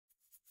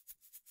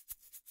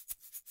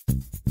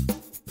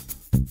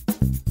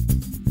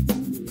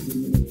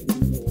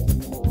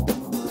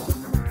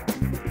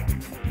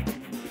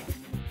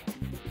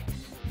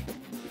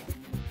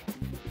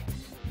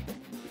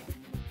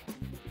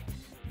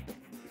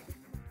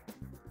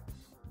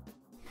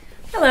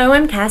Hello,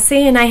 I'm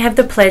Cassie, and I have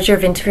the pleasure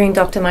of interviewing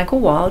Dr. Michael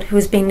Wald, who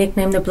has been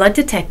nicknamed the Blood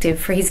Detective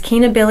for his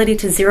keen ability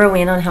to zero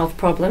in on health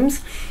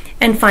problems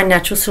and find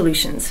natural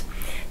solutions.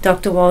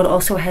 Dr. Wald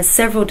also has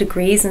several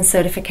degrees and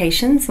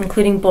certifications,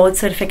 including board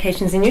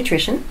certifications in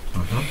nutrition.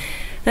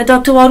 Now,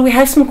 Dr. Wald, we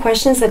have some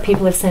questions that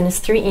people have sent us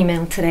through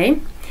email today,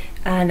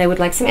 and they would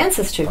like some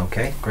answers to.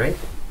 Okay, great.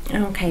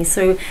 Okay,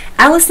 so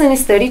Alison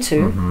is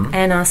 32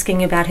 and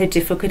asking about her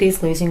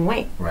difficulties losing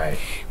weight. Right.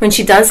 When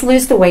she does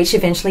lose the weight, she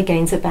eventually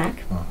gains it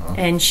back.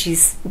 And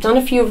she's done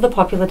a few of the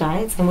popular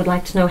diets and would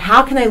like to know,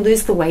 how can I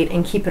lose the weight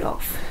and keep it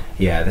off?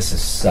 Yeah, this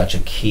is such a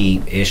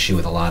key issue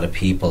with a lot of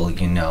people.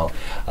 You know,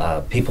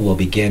 people will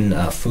begin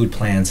food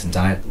plans and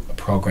diet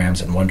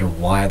programs and wonder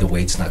why the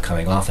weight's not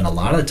coming off, and a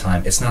lot of the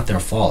time it's not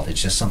their fault.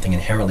 It's just something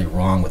inherently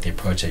wrong with the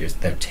approach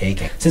that they're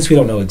taking. Since we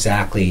don't know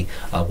exactly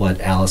what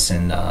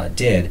Allison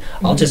did,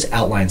 I'll just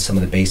outline some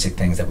of the basic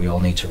things that we all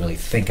need to really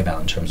think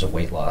about in terms of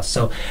weight loss.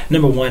 So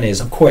number one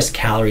is, of course,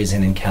 calories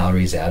in and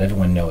calories out.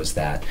 Everyone knows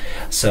that.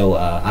 So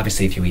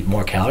obviously if you eat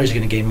more calories, you're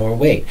going to gain more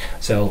weight.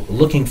 So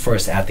looking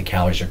first at the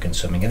calories you're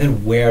consuming, and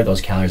then where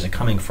those calories are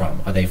coming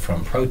from. Are they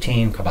from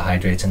protein,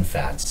 carbohydrates, and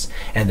fats?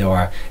 And there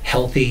are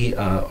healthy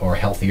or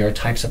healthier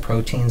types of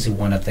proteins. You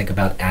want to think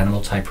about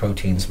animal type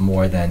proteins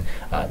more than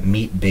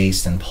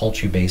meat-based and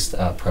poultry-based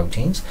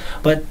proteins.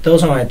 But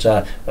those aren't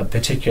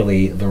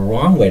particularly the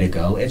wrong way to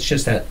go. It's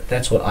just that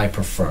that's what I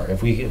prefer.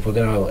 If we're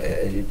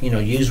going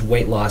to use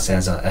weight loss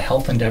as a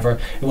health endeavor,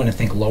 we want to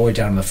think lower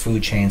down the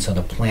food chain, so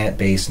the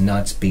plant-based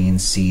nuts,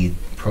 beans, seed,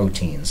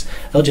 proteins.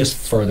 They'll just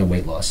further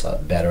weight loss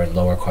better and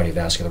lower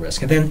cardiovascular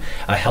risk. And then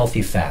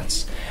healthy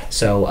fats.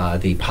 So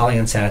the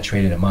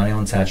polyunsaturated and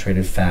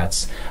monounsaturated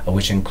fats,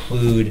 which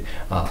include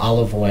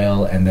olive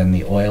oil, and then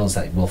the oils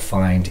that we'll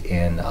find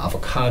in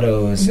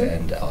avocados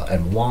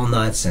and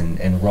walnuts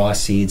and raw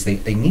seeds.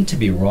 They need to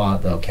be raw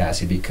though,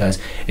 Cassie, because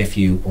if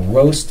you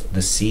roast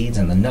the seeds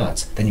and the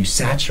nuts, then you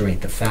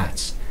saturate the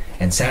fats.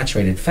 And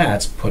saturated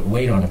fats put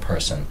weight on a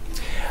person.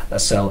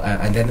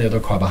 And then there are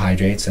the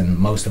carbohydrates, and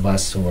most of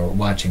us who are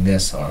watching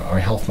this are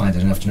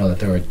health-minded enough to know that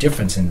there are a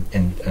difference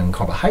in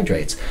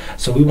carbohydrates.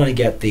 So we want to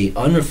get the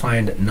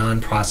unrefined,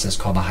 non-processed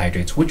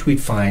carbohydrates, which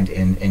we'd find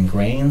in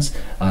grains,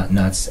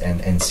 nuts,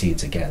 and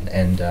seeds again.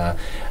 And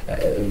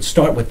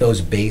start with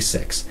those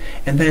basics.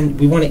 And then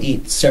we want to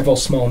eat several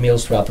small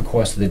meals throughout the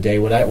course of the day,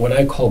 what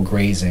I call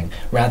grazing.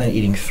 Rather than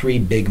eating 3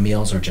 big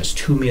meals or just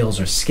 2 meals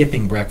or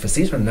skipping breakfast,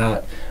 these are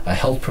not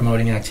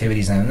health-promoting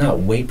activities and not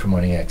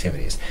weight-promoting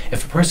activities.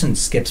 If a person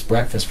skips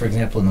breakfast, for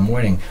example, in the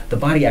morning, the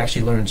body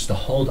actually learns to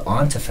hold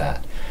on to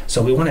fat.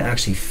 So we want to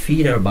actually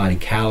feed our body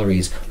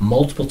calories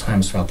multiple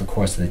times throughout the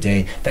course of the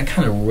day. That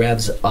kind of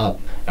revs up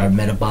our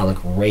metabolic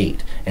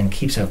rate and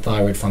keeps our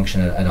thyroid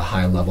function at a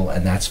high level,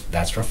 and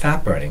that's for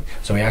fat burning.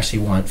 So we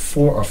actually want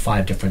 4 or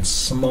 5 different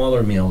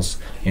smaller meals,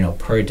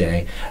 per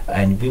day,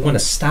 and we want to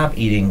stop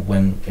eating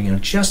when,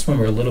 just when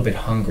we're a little bit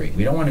hungry.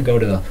 We don't want to go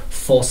to the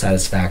full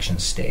satisfaction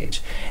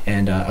stage.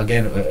 And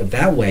again,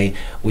 that way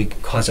we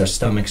cause our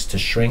stomachs to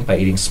shrink by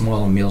eating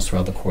smaller meals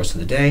throughout the course of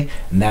the day,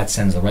 and that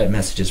sends the right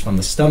messages from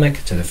the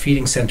stomach to the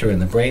feeding center in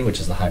the brain, which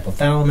is the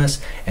hypothalamus,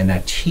 and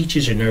that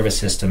teaches your nervous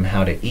system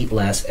how to eat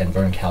less and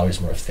burn calories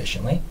more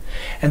efficiently.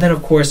 And then,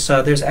 of course,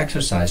 there's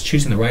exercise,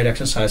 choosing the right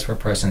exercise for a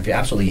person. If you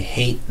absolutely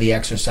hate the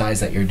exercise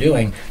that you're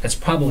doing, that's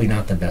probably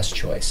not the best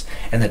choice.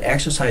 And that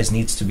exercise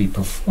needs to be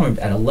performed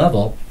at a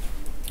level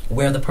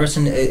where the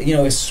person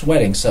is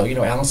sweating. So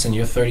Allison,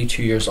 you're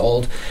 32 years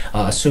old,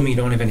 assuming you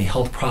don't have any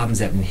health problems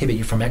that inhibit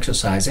you from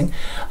exercising.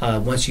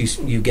 Once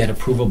you get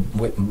approval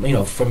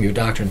from your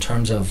doctor in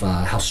terms of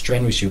how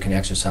strenuous you can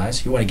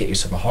exercise, you want to get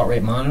yourself a heart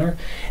rate monitor.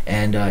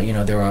 And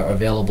there are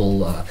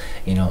available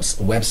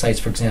websites,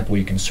 for example, where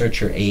you can search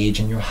your age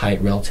and your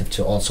height relative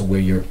to also where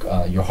your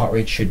heart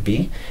rate should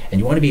be. And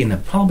you want to be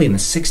probably in the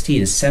 60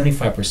 to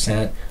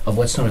 75% of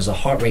what's known as a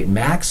heart rate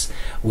max,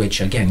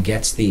 which again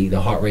gets the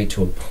heart rate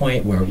to a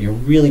point where you're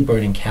really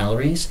burning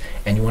calories,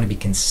 and you want to be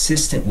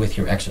consistent with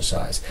your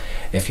exercise.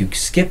 If you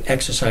skip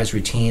exercise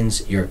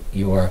routines, you're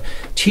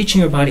teaching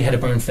your body how to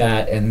burn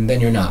fat, and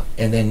then you're not,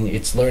 and then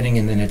it's learning,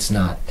 and then it's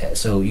not.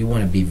 So you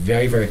want to be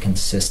very, very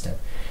consistent.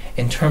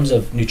 In terms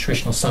of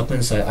nutritional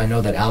supplements, I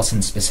know that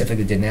Allison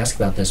specifically didn't ask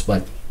about this,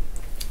 but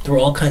there are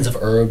all kinds of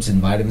herbs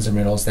and vitamins and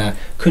minerals that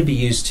could be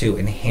used to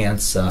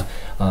enhance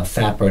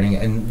fat burning,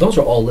 and those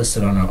are all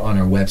listed on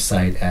our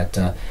website at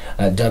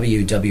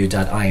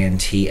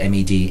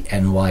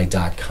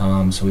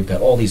www.intmedny.com. So we've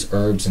got all these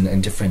herbs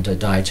and different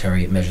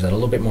dietary measures that are a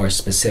little bit more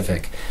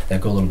specific,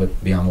 that go a little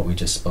bit beyond what we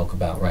just spoke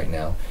about right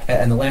now.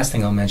 And the last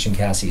thing I'll mention,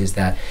 Cassie, is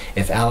that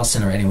if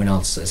Allison or anyone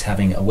else is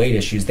having weight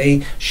issues,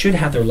 they should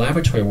have their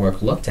laboratory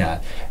work looked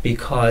at,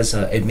 because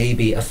it may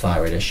be a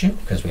thyroid issue,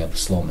 because we have a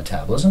slow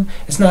metabolism.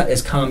 It's not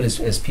as common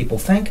as people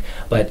think,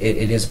 but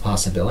it is a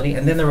possibility.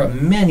 And then there are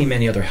many,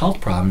 many other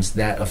health problems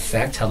that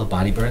affect how the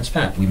body burns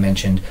fat. We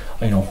mentioned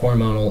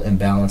hormonal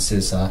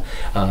imbalances.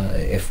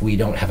 If we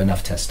don't have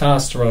enough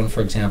testosterone,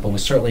 for example, we're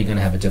certainly going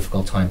to have a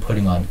difficult time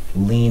putting on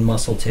lean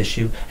muscle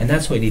tissue, and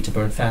that's why we need to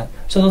burn fat.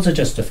 So those are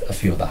just a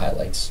few of the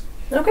highlights.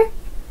 Okay,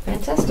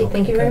 fantastic.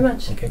 Thank you very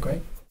much. Okay,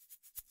 great.